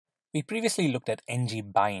We previously looked at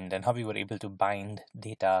ngBind and how we were able to bind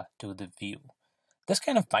data to the view. This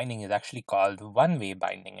kind of binding is actually called one-way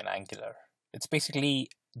binding in Angular. It's basically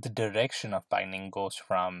the direction of binding goes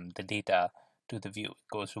from the data to the view.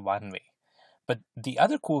 It goes one way. But the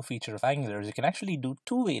other cool feature of Angular is you can actually do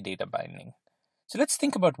two-way data binding. So let's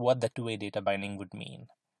think about what that two-way data binding would mean.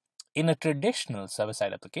 In a traditional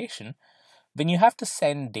server-side application, when you have to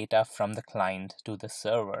send data from the client to the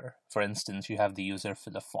server, for instance, you have the user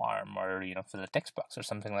fill a form or fill a text box or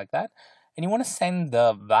something like that, and you want to send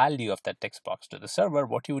the value of that text box to the server,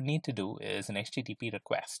 what you would need to do is an HTTP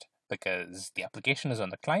request, because the application is on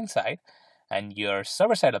the client side and your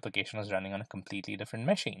server-side application is running on a completely different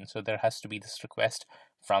machine. So there has to be this request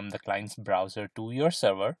from the client's browser to your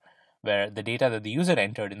server, where the data that the user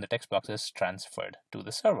entered in the text box is transferred to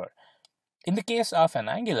the server. In the case of an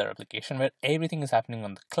Angular application where everything is happening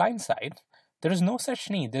on the client side, there is no such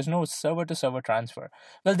need. There's no server-to-server transfer.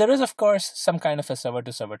 Well, there is, of course, some kind of a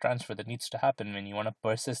server-to-server transfer that needs to happen when you want to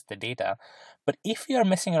persist the data. But if you're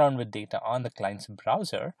messing around with data on the client's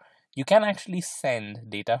browser, you can actually send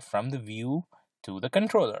data from the view to the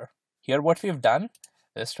controller. Here, what we've done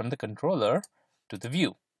is from the controller to the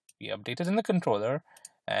view. We updated in the controller,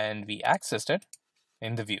 and we accessed it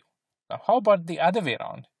in the view. Now, how about the other way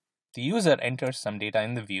around? The user enters some data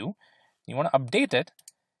in the view. You want to update it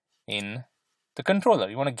in the controller.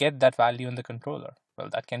 You want to get that value in the controller. Well,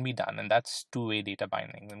 that can be done, and that's two-way data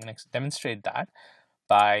binding. I'm going to demonstrate that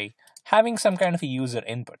by having some kind of a user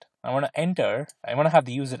input. I want to have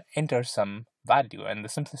the user enter some value, and the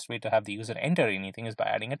simplest way to have the user enter anything is by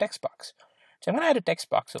adding a text box. So I'm going to add a text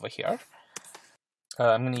box over here.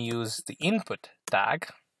 I'm going to use the input tag.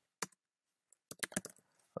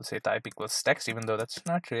 I'll say type equals text, even though that's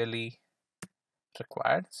not really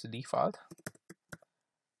required. It's the default.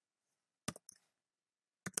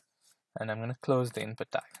 And I'm going to close the input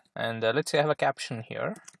tag. And let's say I have a caption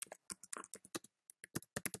here.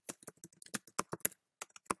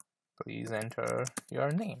 Please enter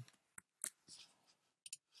your name.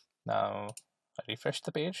 Now I refresh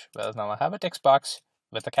the page. Well, now I have a text box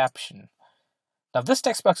with a caption. Now this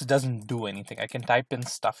text box doesn't do anything. I can type in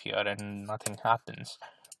stuff here and nothing happens.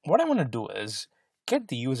 What I want to do is get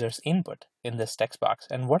the user's input in this text box,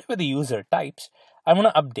 and whatever the user types, I want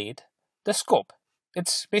to update the scope.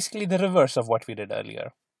 It's basically the reverse of what we did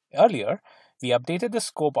earlier. Earlier, we updated the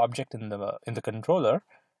scope object in the controller,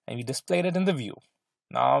 and we displayed it in the view.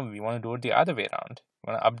 Now we want to do it the other way around.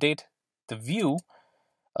 We want to update the view.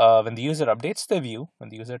 When the user updates the view, when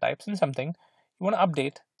the user types in something, you want to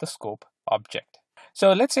update the scope object.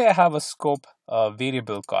 So let's say I have a scope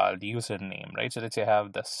variable called username, right? So let's say I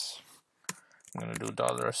have this. I'm going to do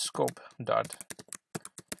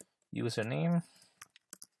 $scope.username.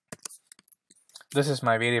 This is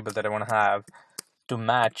my variable that I want to have to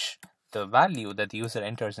match the value that the user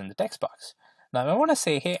enters in the text box. Now I want to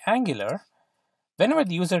say, hey, Angular, whenever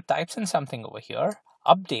the user types in something over here,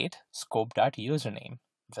 update scope.username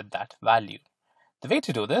with that value. The way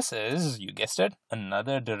to do this is, you guessed it,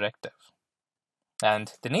 another directive.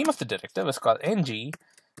 And the name of the directive is called ng-model.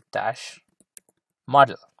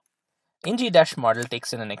 ng-model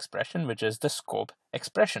takes in an expression which is the scope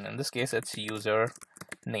expression. In this case, it's user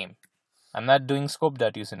name. I'm not doing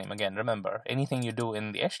scope.username. Again, remember, anything you do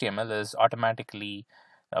in the HTML is automatically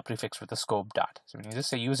prefixed with a scope dot. So when you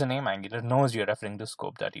just say username, Angular knows you're referring to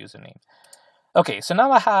scope.username. Okay, so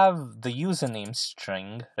now I have the username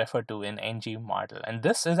string referred to in ng-model. And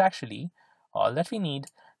this is actually all that we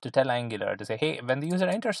need to tell Angular to say, hey, when the user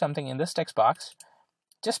enters something in this text box,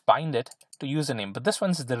 just bind it to username. But this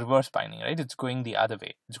one's the reverse binding, right? It's going the other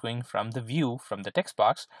way. It's going from the view, from the text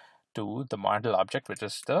box, to the model object, which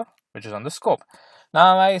is on the scope.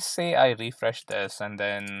 Now I say I refresh this and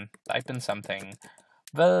then type in something.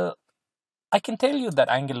 Well, I can tell you that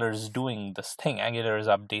Angular is doing this thing. Angular is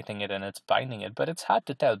updating it and it's binding it, but it's hard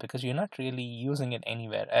to tell because you're not really using it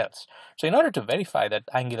anywhere else. So in order to verify that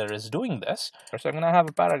Angular is doing this, so I'm going to have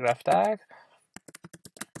a paragraph tag.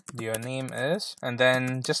 Your name is, and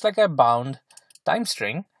then just like I bound time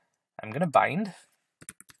string, I'm going to bind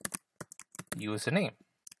username.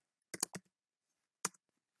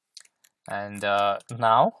 And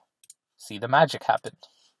now, see the magic happen.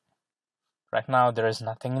 Right now, there is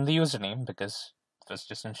nothing in the username because it was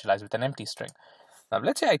just initialized with an empty string. Now,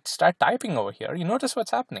 let's say I start typing over here. You notice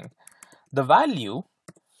what's happening. The value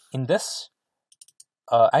in this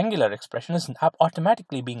Angular expression is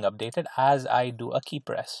automatically being updated as I do a key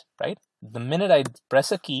press, right? The minute I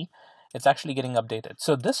press a key, it's actually getting updated.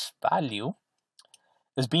 So this value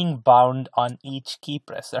is being bound on each key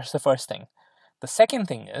press. That's the first thing. The second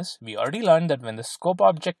thing is, we already learned that when the scope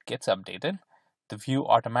object gets updated, the view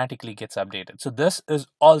automatically gets updated. So this is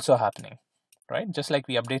also happening, right? Just like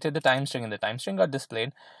we updated the time string and the time string got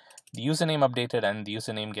displayed, the username updated and the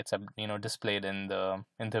username gets displayed in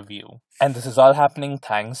the view. And this is all happening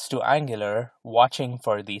thanks to Angular watching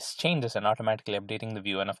for these changes and automatically updating the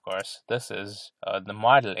view. And of course, this is the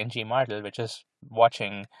model, ng model, which is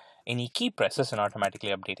watching any key presses and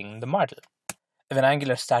automatically updating the model. When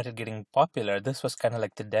Angular started getting popular, this was kind of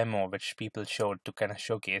like the demo which people showed to kind of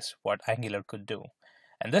showcase what Angular could do.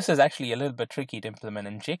 And this is actually a little bit tricky to implement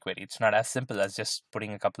in jQuery. It's not as simple as just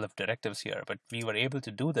putting a couple of directives here, but we were able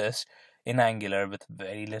to do this in Angular with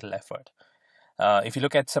very little effort. If you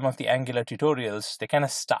look at some of the Angular tutorials, they kind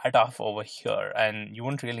of start off over here and you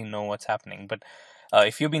won't really know what's happening. But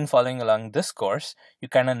if you've been following along this course, you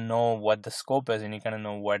kind of know what the scope is and you kind of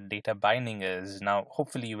know what data binding is. Now,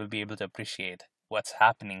 hopefully you will be able to appreciate what's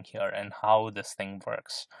happening here and how this thing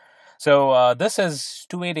works. So this is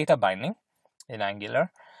two-way data binding in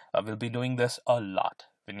Angular. We'll be doing this a lot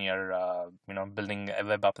when you're building a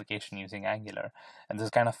web application using Angular. And this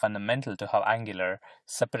is kind of fundamental to how Angular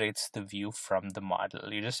separates the view from the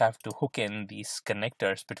model. You just have to hook in these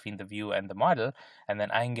connectors between the view and the model, and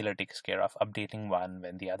then Angular takes care of updating one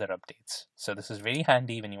when the other updates. So this is very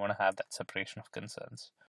handy when you want to have that separation of concerns.